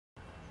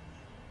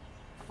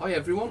Hi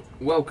everyone,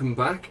 welcome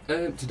back.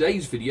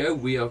 Today's video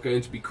we are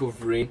going to be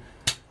covering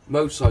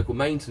motorcycle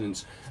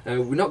maintenance.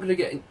 We're not going to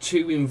get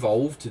too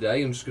involved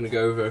today. I'm just going to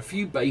go over a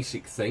few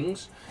basic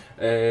things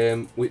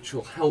which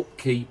will help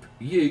keep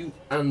you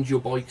and your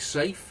bike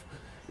safe,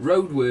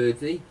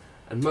 roadworthy,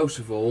 and most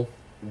of all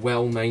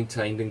well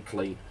maintained and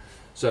clean.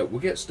 So we'll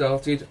get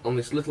started on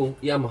this little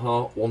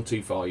Yamaha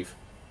 125.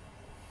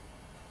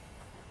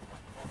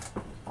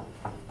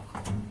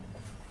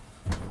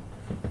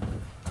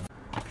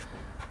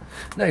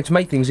 Now, to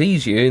make things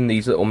easier in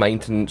these little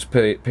maintenance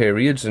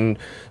periods and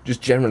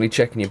just generally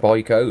checking your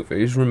bike over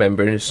is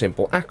remembering a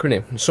simple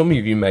acronym. Some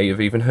of you may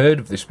have even heard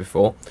of this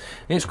before.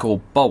 It's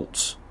called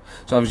BOLTS.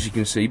 So as you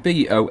can see,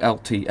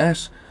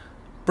 B-O-L-T-S,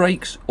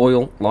 brakes,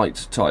 oil,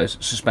 lights, tyres,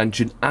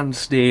 suspension and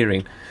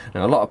steering.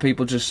 Now a lot of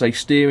people just say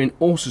steering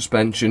or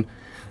suspension,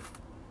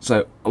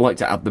 so I like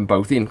to add them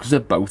both in because they're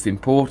both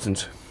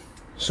important.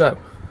 So,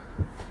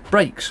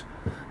 brakes.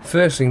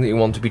 First thing that you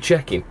want to be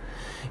checking.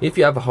 If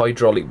you have a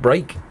hydraulic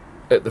brake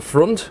at the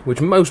front, which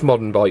most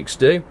modern bikes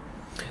do,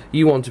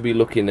 you want to be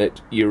looking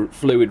at your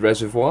fluid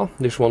reservoir.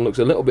 This one looks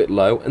a little bit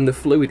low and the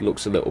fluid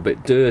looks a little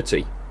bit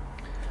dirty.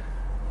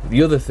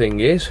 The other thing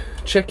is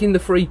checking the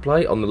free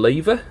play on the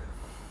lever.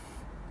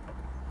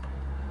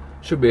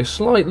 Should be a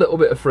slight little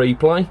bit of free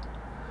play,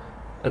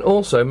 and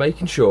also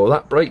making sure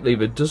that brake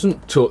lever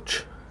doesn't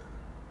touch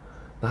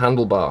the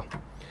handlebar.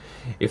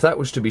 If that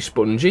was to be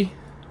spongy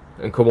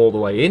and come all the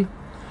way in,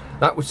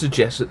 that would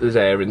suggest that there's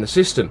air in the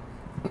system.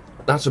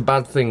 That's a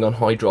bad thing on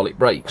hydraulic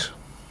brakes.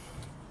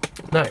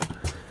 Now,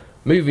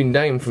 moving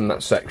down from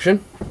that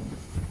section,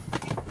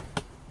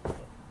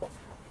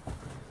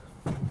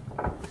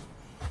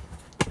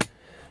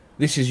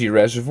 this is your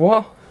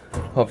reservoir,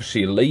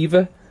 obviously a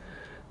lever.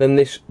 Then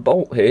this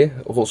bolt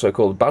here, also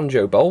called a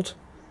banjo bolt,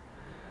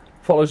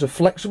 follows a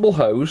flexible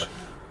hose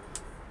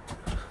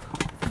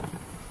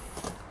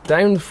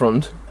down the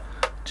front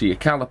to your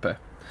caliper.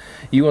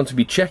 You want to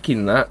be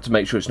checking that to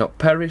make sure it's not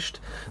perished,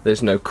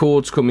 there's no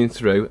cords coming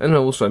through, and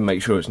also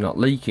make sure it's not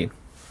leaking.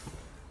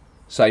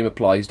 Same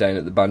applies down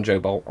at the banjo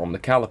bolt on the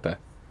caliper.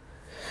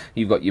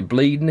 You've got your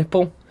bleed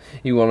nipple.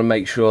 You want to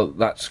make sure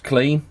that's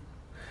clean,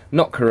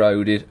 not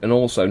corroded, and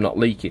also not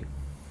leaking.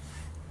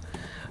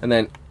 And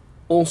then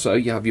also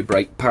you have your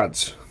brake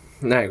pads.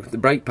 Now the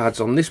brake pads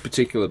on this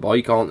particular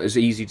bike aren't as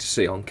easy to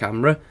see on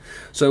camera,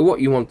 so what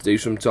you want to do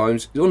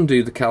sometimes is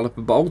undo the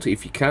caliper bolt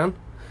if you can,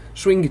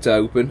 swing it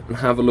open and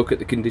have a look at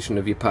the condition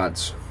of your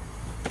pads.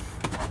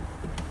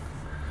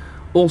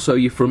 Also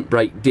your front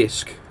brake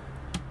disc.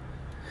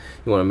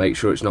 You want to make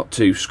sure it's not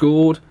too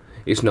scored,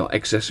 it's not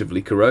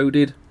excessively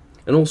corroded,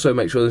 and also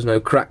make sure there's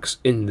no cracks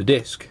in the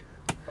disc.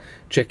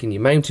 Checking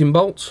your mounting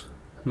bolts,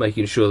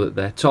 making sure that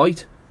they're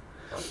tight,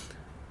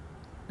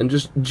 and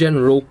just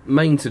general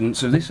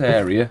maintenance of this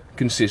area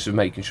consists of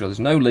making sure there's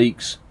no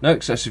leaks, no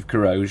excessive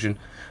corrosion,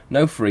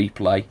 no free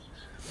play,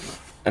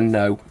 and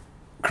no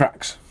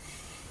cracks.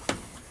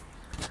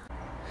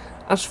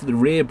 As for the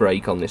rear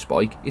brake on this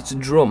bike, it's a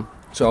drum,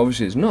 so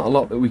obviously there's not a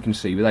lot that we can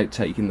see without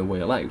taking the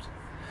wheel out.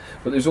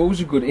 But there's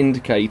always a good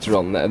indicator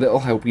on there that'll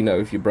help you know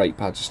if your brake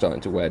pads are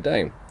starting to wear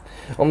down.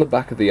 On the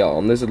back of the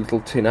arm there's a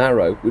little tin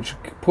arrow which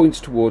points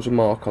towards a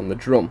mark on the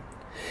drum.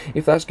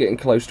 If that's getting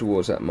close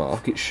towards that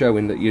mark, it's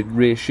showing that your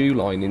rear shoe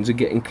linings are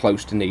getting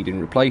close to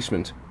needing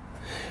replacement.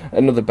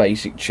 Another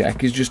basic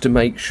check is just to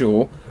make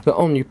sure that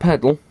on your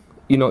pedal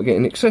you're not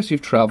getting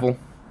excessive travel,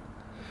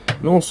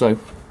 and also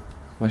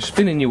by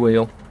spinning your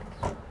wheel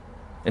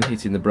and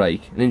hitting the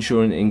brake and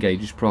ensuring it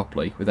engages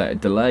properly without a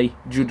delay,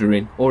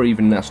 juddering or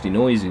even nasty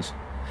noises.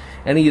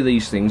 Any of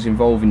these things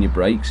involving your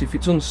brakes, if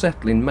it's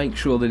unsettling, make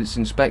sure that it's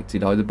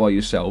inspected either by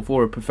yourself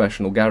or a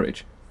professional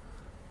garage.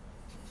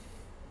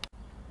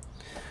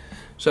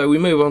 So we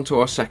move on to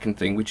our second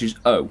thing, which is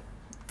O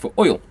for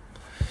oil.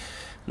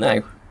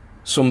 Now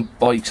some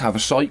bikes have a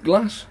sight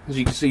glass. As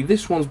you can see,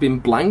 this one's been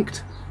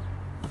blanked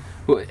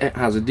but it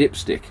has a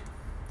dipstick.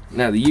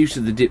 Now the use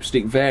of the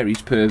dipstick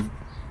varies per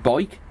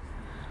bike.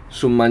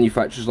 Some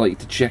manufacturers like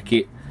to check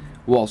it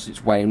whilst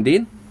it's wound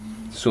in,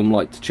 some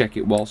like to check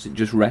it whilst it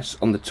just rests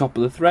on the top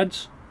of the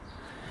threads,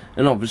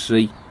 and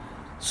obviously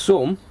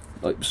some,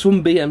 like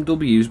some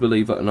BMWs,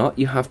 believe it or not,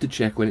 you have to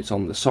check when it's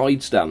on the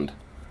side stand.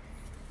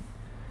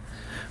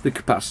 The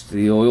capacity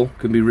of the oil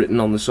can be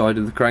written on the side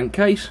of the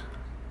crankcase,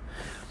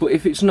 but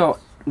if it's not,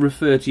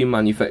 refer to your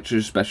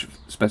manufacturer's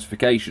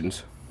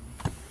specifications.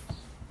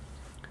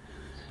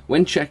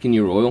 When checking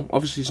your oil,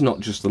 obviously it's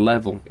not just the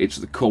level, it's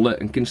the colour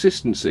and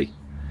consistency.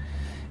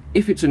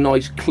 If it's a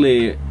nice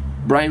clear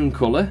brown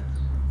colour,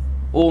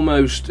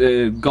 almost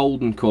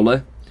golden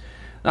colour,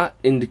 that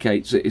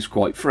indicates that it's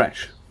quite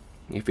fresh.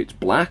 If it's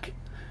black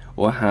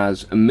or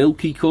has a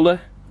milky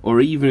colour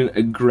or even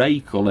a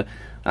grey colour,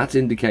 that's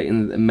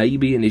indicating that there may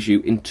be an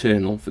issue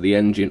internal for the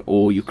engine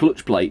or your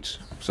clutch plates.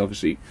 So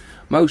obviously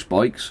most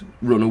bikes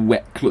run a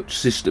wet clutch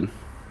system.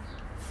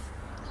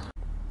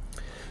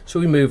 So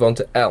we move on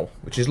to L,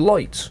 which is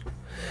lights.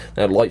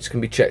 Now lights can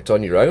be checked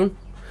on your own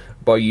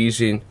by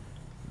using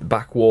the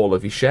back wall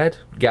of your shed,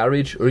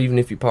 garage, or even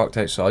if you're parked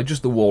outside,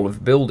 just the wall of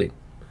the building.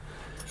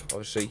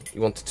 obviously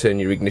you want to turn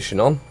your ignition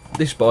on.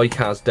 This bike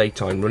has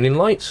daytime running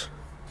lights.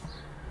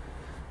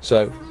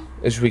 So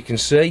as we can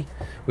see,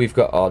 we've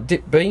got our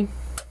dip beam,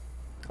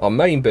 our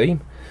main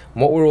beam,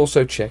 and what we're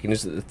also checking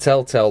is that the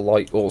telltale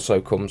light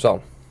also comes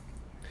on.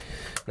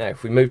 Now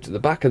if we move to the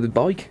back of the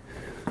bike,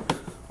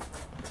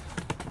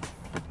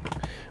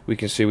 we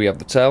can see we have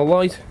the tail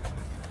light,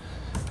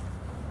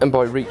 and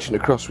by reaching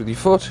across with your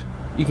foot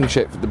you can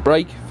check for the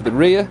brake for the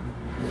rear,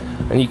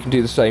 and you can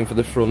do the same for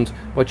the front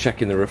by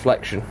checking the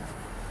reflection.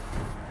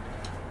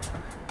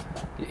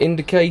 Your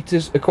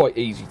indicators are quite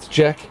easy to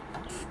check.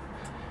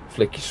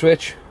 Flick your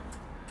switch,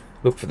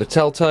 look for the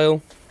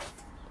telltale,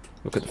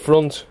 look at the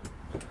front,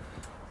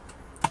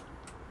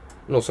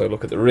 and also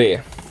look at the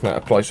rear. That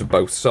applies for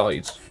both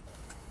sides.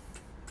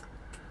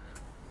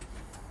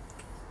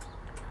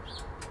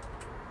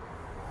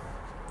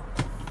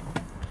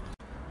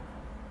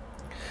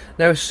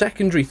 Now a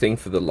secondary thing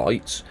for the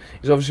lights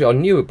is obviously on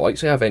newer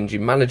bikes they have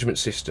engine management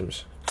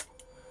systems.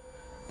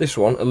 This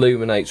one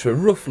illuminates for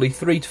roughly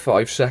 3 to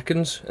 5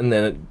 seconds and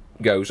then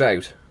it goes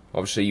out.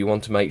 Obviously you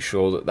want to make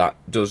sure that that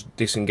does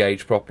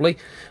disengage properly,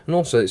 and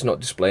also it's not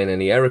displaying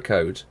any error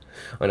codes.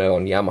 I know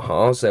on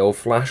Yamahas they'll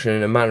flash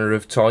in a manner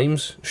of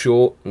times,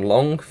 short and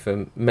long,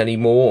 for many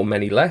more or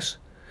many less,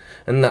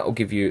 and that will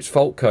give you its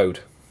fault code.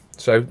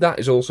 So that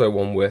is also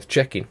one worth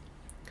checking.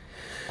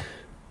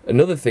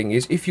 Another thing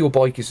is, if your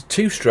bike is a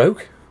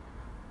 2-stroke,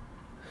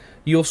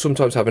 you'll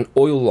sometimes have an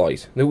oil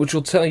light, which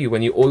will tell you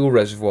when your oil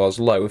reservoir is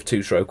low of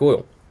 2-stroke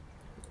oil.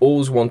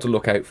 Always want to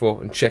look out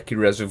for and check your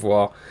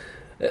reservoir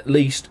at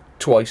least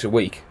twice a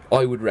week.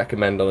 I would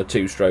recommend on a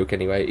 2-stroke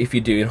anyway, if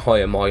you're doing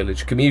higher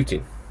mileage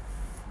commuting.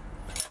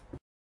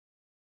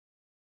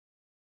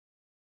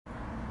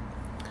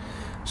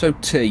 So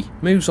T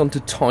moves on to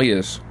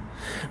tyres.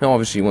 Now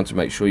obviously you want to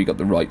make sure you got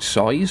the right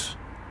size,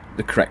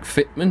 the correct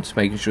fitment,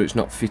 making sure it's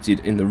not fitted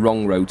in the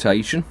wrong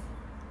rotation,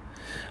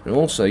 and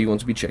also you want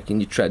to be checking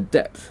your tread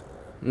depth.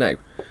 Now,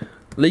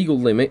 legal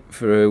limit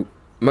for a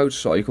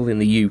motorcycle in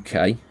the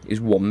UK is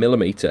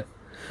 1mm,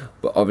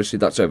 but obviously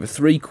that's over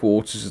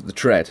 3/4 of the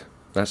tread.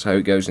 That's how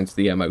it goes into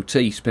the MOT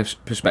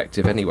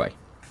perspective anyway.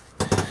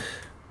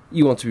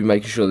 You want to be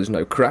making sure there's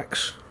no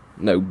cracks,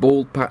 no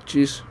bald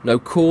patches, no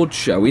cords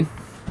showing,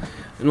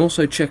 and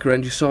also check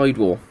around your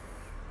sidewall,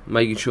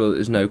 making sure that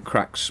there's no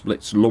cracks,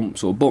 splits,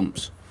 lumps or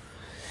bumps.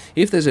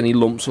 If there's any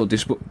lumps or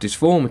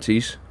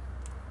disformities,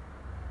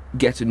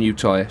 get a new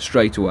tyre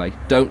straight away.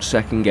 Don't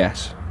second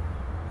guess.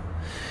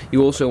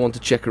 You also want to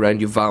check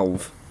around your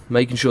valve,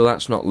 making sure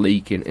that's not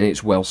leaking and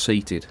it's well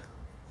seated.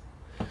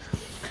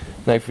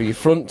 Now for your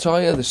front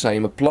tyre, the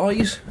same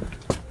applies.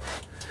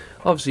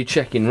 Obviously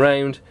checking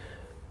round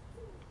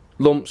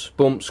lumps,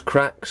 bumps,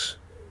 cracks.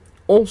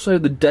 Also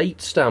the date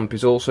stamp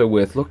is also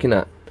worth looking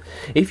at.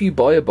 If you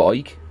buy a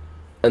bike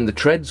and the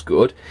tread's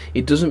good,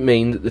 it doesn't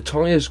mean that the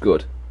tyre's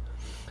good.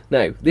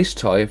 Now, this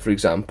tyre, for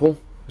example,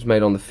 was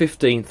made on the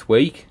 15th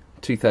week,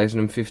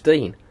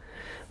 2015.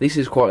 This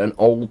is quite an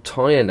old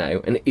tyre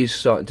now, and it is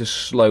starting to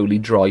slowly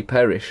dry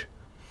perish.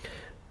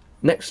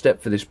 Next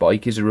step for this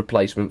bike is a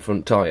replacement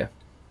front tyre.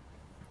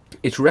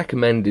 It's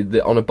recommended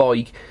that on a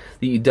bike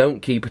that you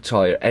don't keep a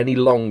tyre any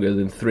longer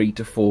than 3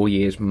 to 4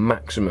 years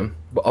maximum,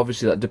 but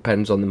obviously that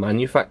depends on the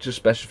manufacturer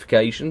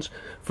specifications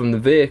from the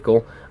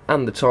vehicle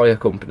and the tyre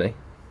company.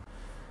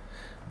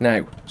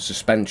 Now,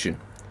 suspension.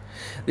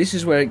 This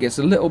is where it gets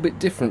a little bit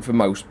different for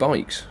most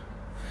bikes.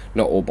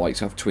 Not all bikes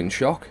have twin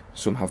shock,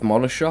 some have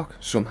monoshock,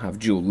 some have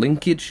dual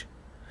linkage.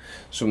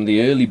 Some of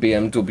the early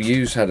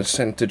BMWs had a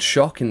centred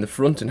shock in the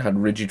front and had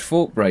rigid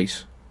fork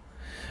brace.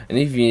 And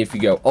even if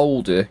you go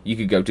older, you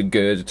could go to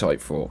girder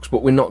type forks,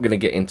 but we're not going to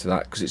get into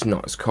that because it's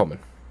not as common.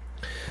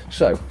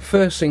 So,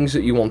 first things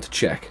that you want to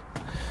check.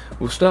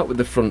 We'll start with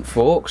the front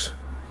forks.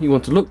 You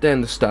want to look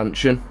down the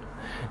stanchion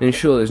and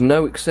ensure there's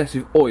no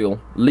excessive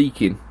oil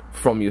leaking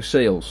from your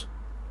seals.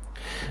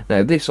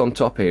 Now this on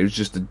top here is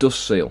just a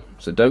dust seal,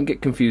 so don't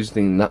get confused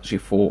thinking that's your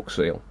fork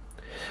seal.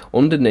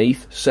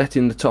 Underneath, set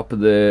in the top of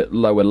the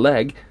lower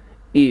leg,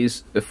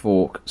 is a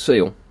fork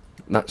seal.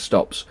 That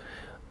stops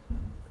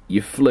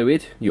your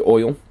fluid, your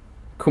oil,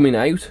 coming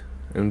out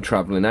and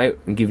travelling out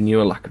and giving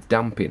you a lack of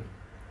damping.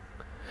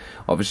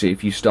 Obviously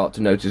if you start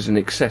to notice an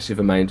excessive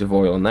amount of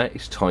oil on that,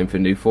 it's time for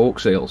new fork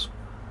seals.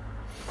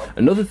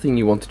 Another thing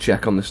you want to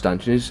check on the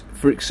stanchion is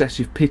for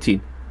excessive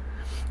pitting.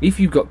 If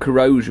you've got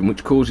corrosion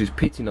which causes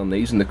pitting on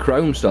these and the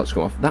chrome starts to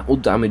come off, that will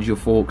damage your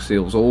fork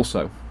seals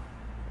also.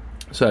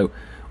 So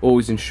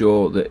always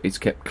ensure that it's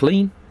kept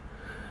clean,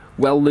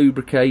 well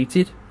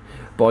lubricated.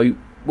 By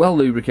well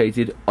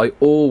lubricated, I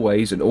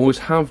always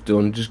have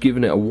done just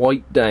giving it a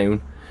wipe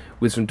down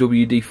with some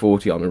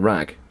WD-40 on a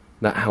rag.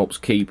 That helps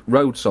keep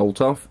road salt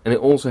off, and it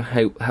also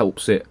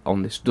helps it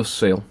on this dust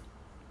seal.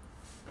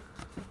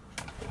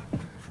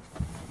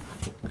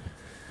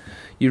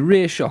 Your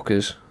rear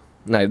shockers.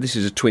 Now this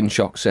is a twin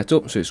shock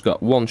setup, so it's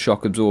got one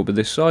shock absorber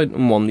this side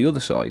and one the other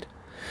side.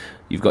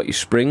 You've got your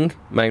spring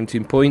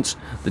mounting points,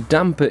 the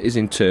damper is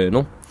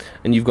internal,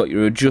 and you've got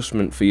your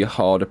adjustment for your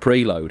harder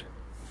preload.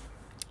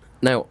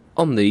 Now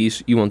on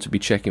these you want to be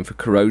checking for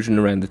corrosion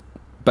around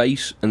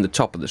base and the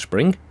top of the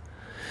spring,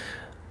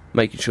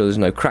 making sure there's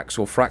no cracks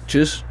or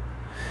fractures,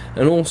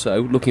 and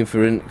also looking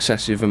for an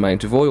excessive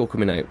amount of oil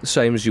coming out, the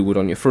same as you would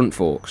on your front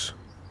forks.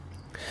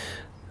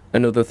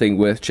 Another thing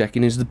worth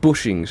checking is the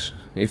bushings.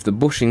 If the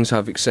bushings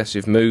have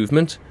excessive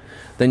movement,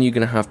 then you're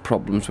going to have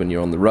problems when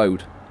you're on the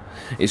road.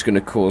 It's going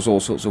to cause all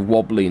sorts of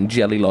wobbly and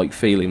jelly-like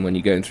feeling when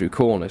you're going through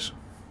corners.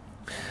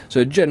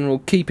 So in general,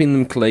 keeping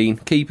them clean,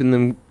 keeping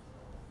them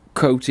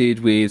coated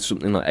with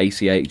something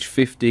like ACH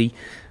 50,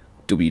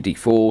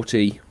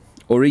 WD-40,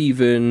 or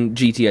even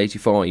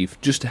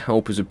GT85, just to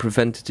help as a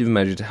preventative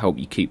measure to help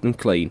you keep them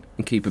clean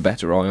and keep a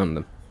better eye on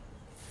them.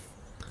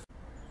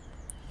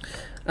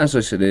 As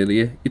I said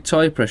earlier, your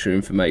tyre pressure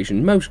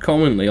information, most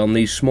commonly on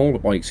these smaller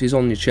bikes, is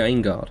on your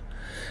chain guard.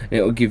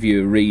 It will give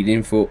you a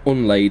reading for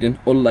unladen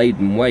or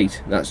laden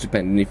weight. That's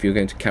depending if you're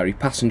going to carry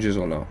passengers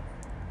or not.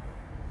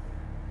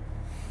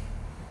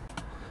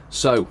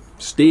 So,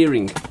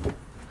 steering.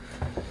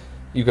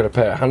 You've got a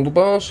pair of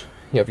handlebars,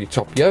 you have your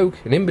top yoke,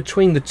 and in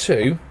between the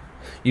two,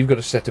 you've got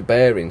a set of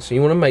bearings. So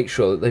you want to make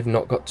sure that they've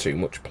not got too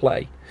much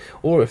play,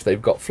 or if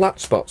they've got flat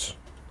spots.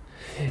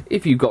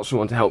 If you've got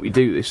someone to help you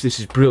do this, this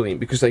is brilliant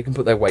because they can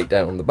put their weight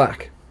down on the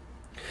back.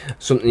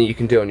 Something you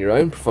can do on your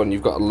own, providing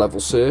you've got a level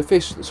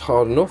surface that's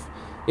hard enough.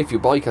 If your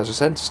bike has a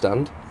centre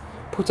stand,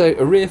 put out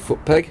a rear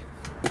foot peg,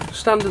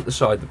 stand at the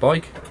side of the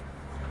bike,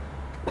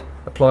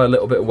 apply a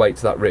little bit of weight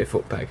to that rear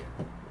foot peg.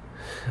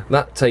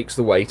 That takes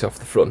the weight off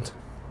the front.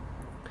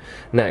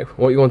 Now,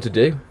 what you want to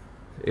do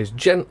is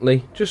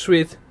gently, just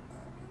with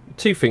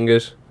 2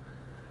 fingers,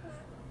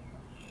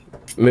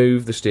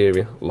 move the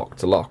steering lock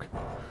to lock.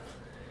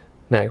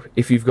 Now,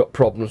 if you've got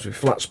problems with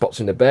flat spots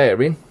in the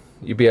bearing,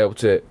 you'd be able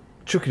to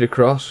chuck it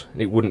across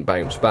and it wouldn't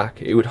bounce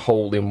back, it would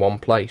hold in one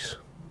place.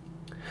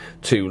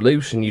 Too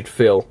loose and you'd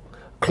feel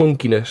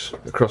clunkiness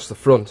across the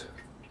front.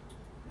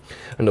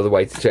 Another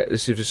way to check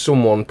this is if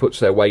someone puts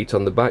their weight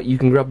on the back, you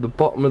can grab the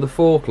bottom of the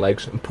fork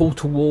legs and pull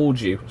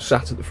towards you,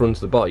 sat at the front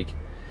of the bike.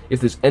 If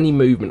there's any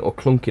movement or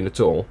clunking at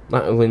all,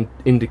 that will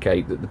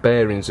indicate that the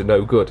bearings are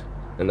no good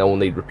and they will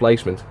need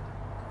replacement.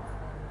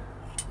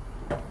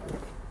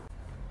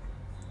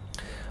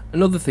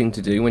 Another thing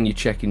to do when you're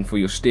checking for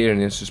your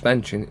steering and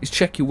suspension is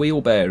check your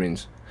wheel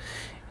bearings.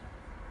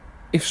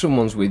 If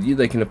someone's with you,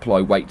 they can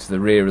apply weight to the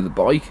rear of the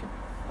bike,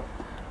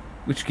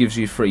 which gives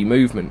you free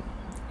movement.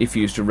 If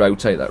you used to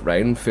rotate that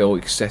round and feel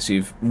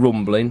excessive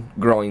rumbling,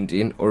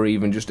 grinding, or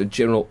even just a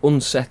general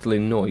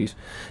unsettling noise,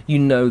 you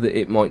know that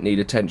it might need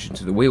attention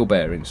to the wheel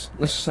bearings.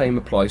 The same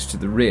applies to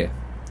the rear.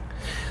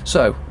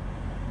 So,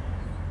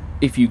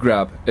 if you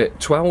grab at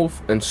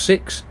 12 and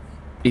 6,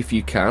 if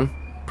you can,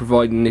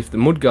 providing if the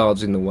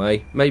mudguard's in the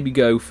way, maybe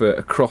go for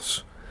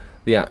across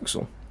the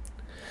axle.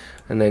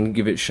 And then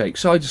give it a shake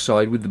side to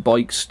side with the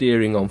bike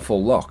steering on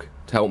full lock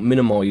to help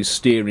minimise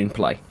steering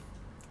play.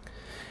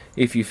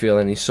 If you feel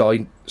any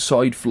side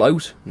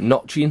float,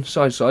 notching,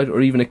 side to side,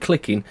 or even a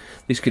clicking,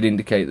 this could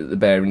indicate that the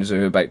bearings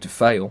are about to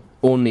fail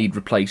or need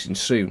replacing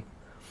soon.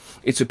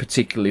 It's a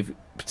particularly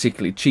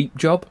cheap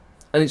job,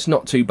 and it's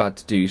not too bad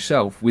to do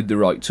yourself with the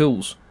right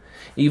tools.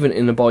 Even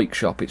in a bike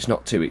shop, it's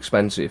not too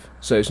expensive,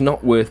 so it's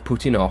not worth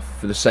putting off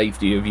for the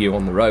safety of you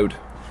on the road.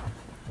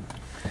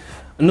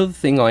 Another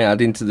thing I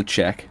add into the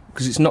check,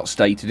 because it's not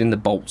stated in the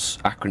bolts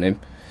acronym,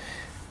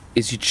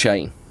 is your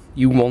chain.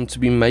 You want to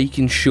be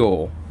making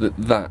sure that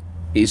that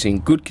is in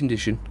good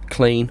condition,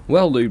 clean,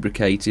 well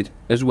lubricated,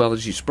 as well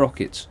as your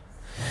sprockets.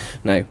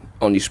 Now,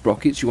 on your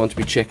sprockets, you want to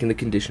be checking the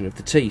condition of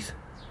the teeth.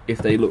 If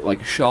they look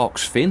like a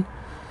shark's fin,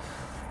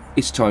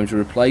 it's time to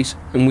replace.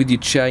 And with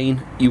your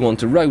chain, you want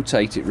to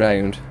rotate it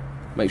round,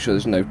 make sure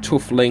there's no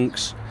tough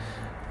links,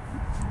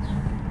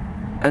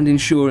 and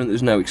ensuring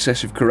there's no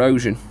excessive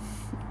corrosion.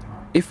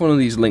 If one of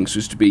these links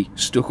was to be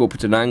stuck up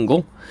at an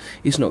angle,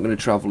 it's not going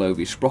to travel over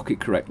your sprocket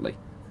correctly.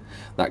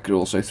 That could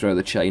also throw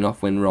the chain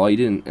off when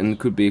riding, and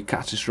could be a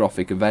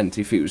catastrophic event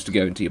if it was to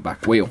go into your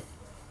back wheel.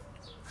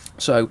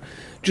 So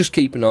just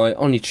keep an eye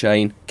on your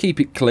chain, keep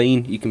it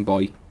clean. You can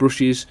buy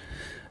brushes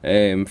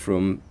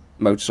from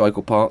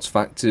motorcycle parts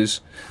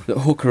factors that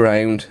hook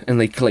around and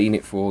they clean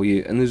it for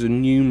you, and there's a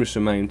numerous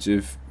amount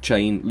of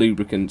chain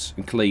lubricants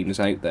and cleaners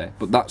out there,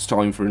 but that's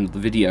time for another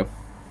video.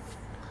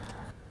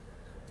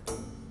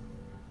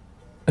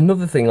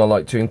 Another thing I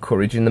like to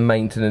encourage in the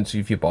maintenance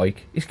of your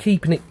bike is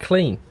keeping it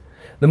clean.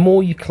 The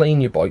more you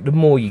clean your bike, the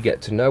more you get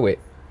to know it.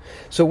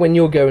 So when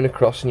you're going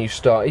across and you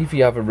start, if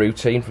you have a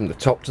routine from the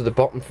top to the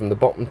bottom, from the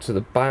bottom to the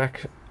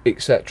back,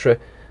 etc.,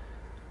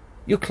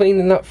 you're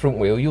cleaning that front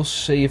wheel, you'll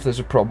see if there's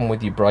a problem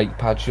with your brake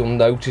pads, you'll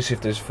notice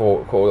if there's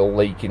fork oil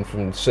leaking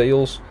from the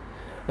seals,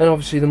 and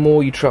obviously the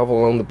more you travel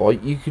along the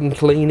bike, you can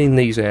clean in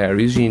these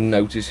areas. You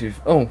notice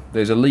if, oh,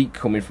 there's a leak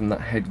coming from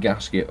that head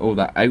gasket, or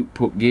that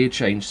output gear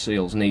change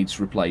seals needs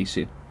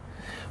replacing.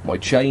 My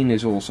chain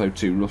is also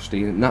too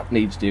rusty and that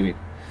needs doing.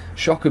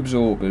 Shock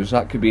absorbers,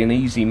 that could be an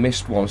easy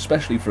missed one,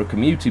 especially for a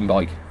commuting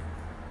bike.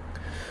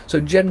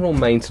 So general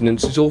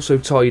maintenance is also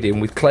tied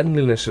in with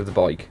cleanliness of the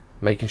bike,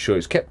 making sure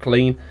it's kept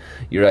clean.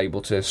 You're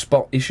able to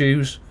spot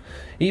issues,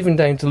 Even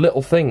down to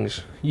little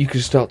things. You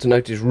can start to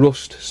notice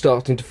rust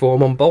starting to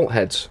form on bolt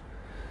heads.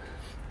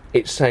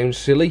 It sounds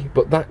silly,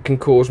 but that can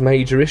cause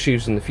major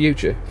issues in the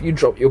future. If you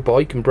drop your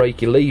bike and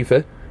break your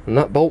lever and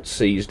that bolt's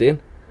seized in,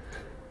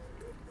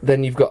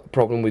 then you've got a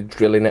problem with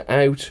drilling it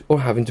out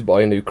or having to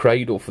buy a new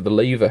cradle for the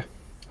lever.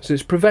 So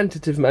it's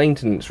preventative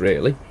maintenance,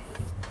 really.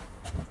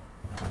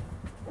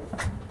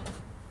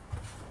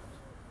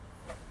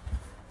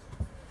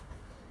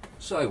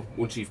 So,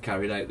 once you've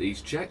carried out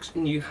these checks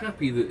and you're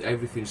happy that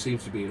everything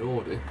seems to be in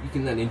order, you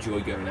can then enjoy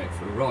going out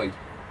for a ride.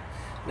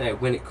 Now,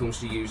 when it comes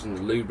to using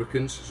the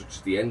lubricants, such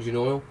as the engine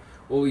oil,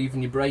 or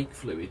even your brake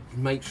fluid,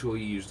 make sure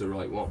you use the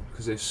right one,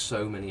 because there's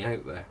so many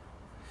out there.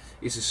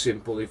 It's as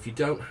simple, if you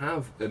don't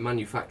have a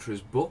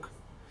manufacturer's book,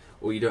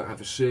 or you don't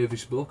have a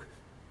service book,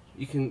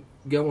 you can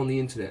go on the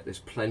internet. There's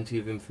plenty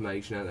of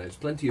information out there. There's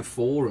plenty of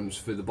forums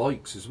for the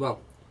bikes as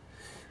well.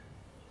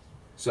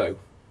 So,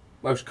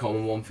 most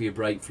common one for your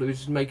brake fluid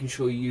is making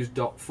sure you use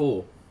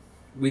DOT4.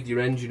 With your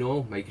engine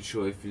oil, making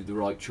sure if you're the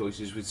right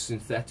choices with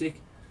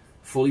synthetic,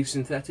 fully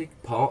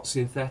synthetic, part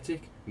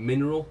synthetic,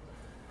 mineral.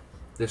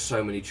 There's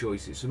so many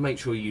choices, so make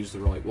sure you use the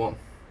right one.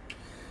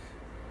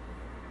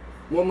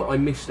 One that I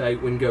missed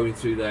out when going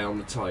through there on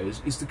the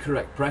tyres is the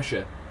correct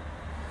pressure.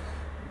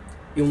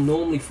 You'll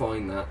normally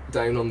find that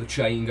down on the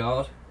chain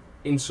guard,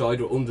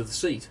 inside or under the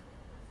seat.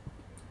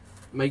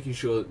 Making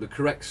sure that the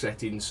correct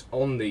settings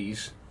on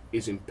these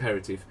is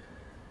imperative.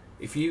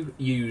 If you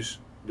use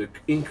the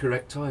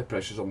incorrect tyre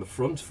pressures on the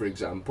front, for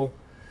example,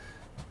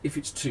 if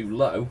it's too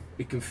low,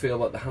 it can feel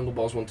like the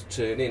handlebars want to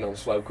turn in on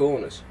slow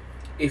corners.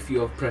 If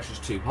your pressure's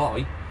too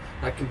high,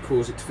 that can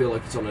cause it to feel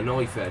like it's on a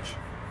knife edge,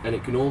 and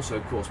it can also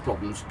cause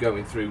problems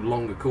going through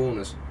longer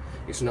corners.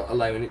 It's not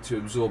allowing it to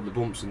absorb the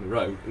bumps in the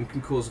road and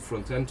can cause the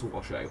front end to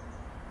wash out.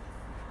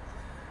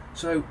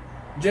 So,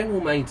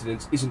 general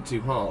maintenance isn't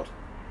too hard.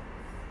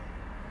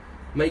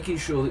 Making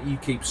sure that you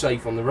keep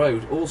safe on the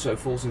road also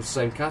falls into the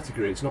same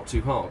category. It's not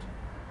too hard.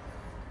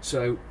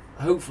 So,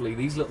 hopefully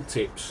these little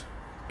tips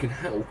can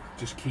help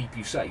just keep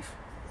you safe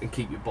and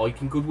keep your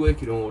bike in good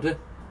working order,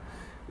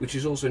 which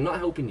is also not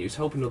helping you, it's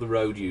helping other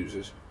road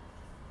users.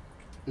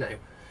 Now,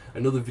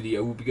 another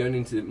video will be going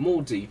into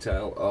more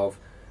detail of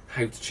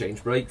how to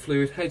change brake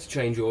fluid, how to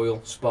change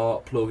oil,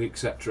 spark, plug,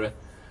 etc.,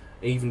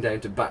 even down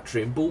to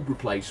battery and bulb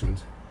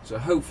replacement. So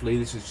hopefully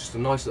this is just a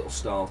nice little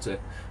starter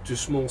to a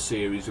small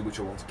series of which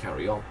I want to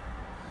carry on.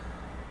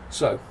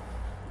 So,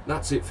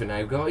 that's it for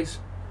now, guys.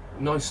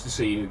 Nice to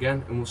see you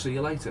again, and we'll see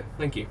you later.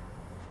 Thank you.